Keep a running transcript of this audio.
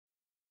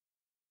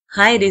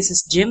Hi, this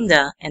is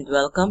Jimda and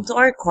welcome to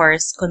our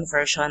course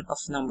Conversion of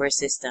Number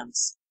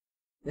Systems.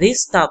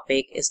 This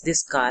topic is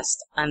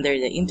discussed under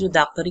the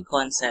Introductory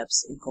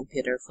Concepts in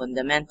Computer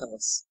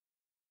Fundamentals.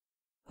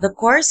 The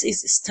course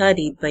is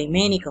studied by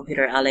many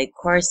computer-allied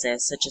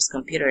courses such as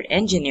Computer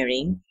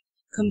Engineering,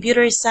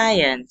 Computer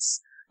Science,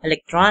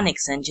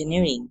 Electronics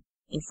Engineering,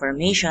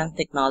 Information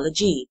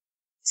Technology,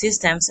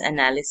 Systems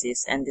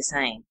Analysis and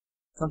Design,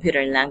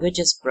 Computer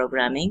Languages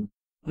Programming,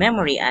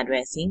 Memory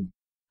Addressing,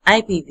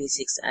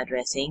 IPv6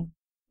 addressing,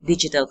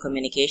 digital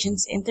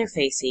communications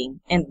interfacing,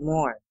 and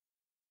more.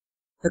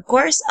 The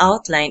course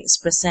outline is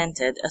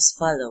presented as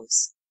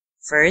follows.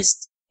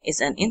 First is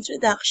an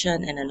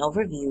introduction and an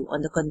overview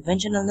on the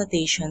conventional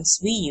notations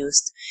we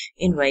used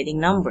in writing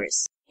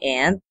numbers,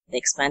 and the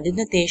expanded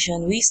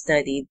notation we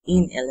studied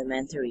in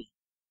elementary.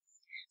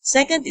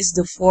 Second is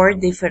the four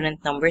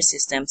different number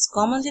systems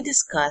commonly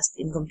discussed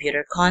in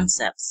computer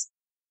concepts: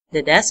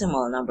 the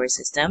decimal number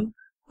system,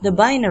 the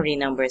binary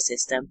number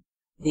system,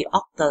 the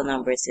octal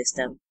number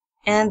system,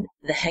 and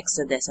the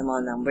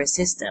hexadecimal number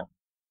system.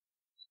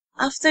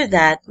 After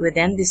that, we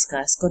then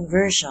discuss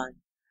conversion.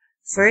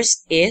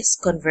 First is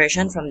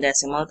conversion from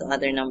decimal to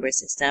other number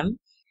system,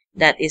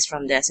 that is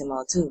from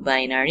decimal to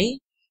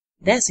binary,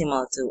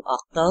 decimal to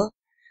octal,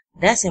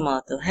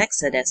 decimal to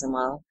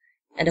hexadecimal,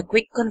 and a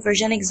quick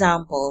conversion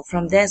example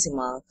from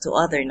decimal to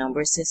other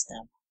number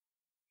system.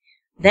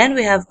 Then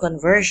we have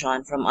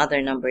conversion from other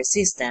number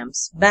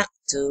systems back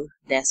to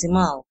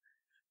decimal,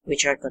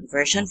 which are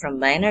conversion from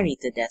binary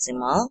to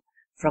decimal,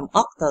 from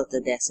octal to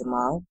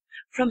decimal,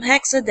 from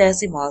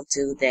hexadecimal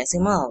to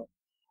decimal,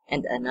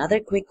 and another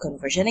quick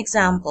conversion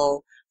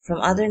example from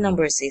other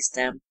number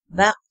system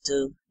back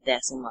to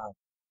decimal.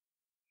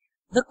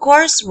 The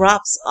course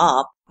wraps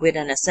up with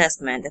an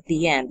assessment at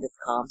the end that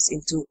comes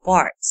in two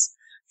parts.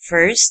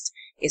 First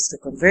is the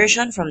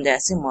conversion from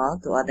decimal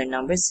to other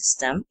number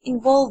system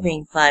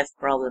involving 5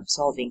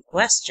 problem-solving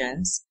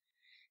questions.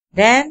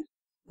 Then,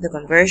 the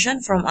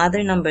conversion from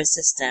other number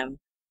system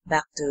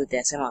back to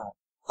decimal,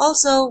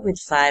 also with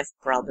 5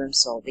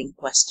 problem-solving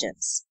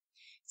questions.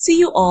 See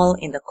you all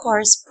in the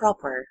course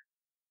proper.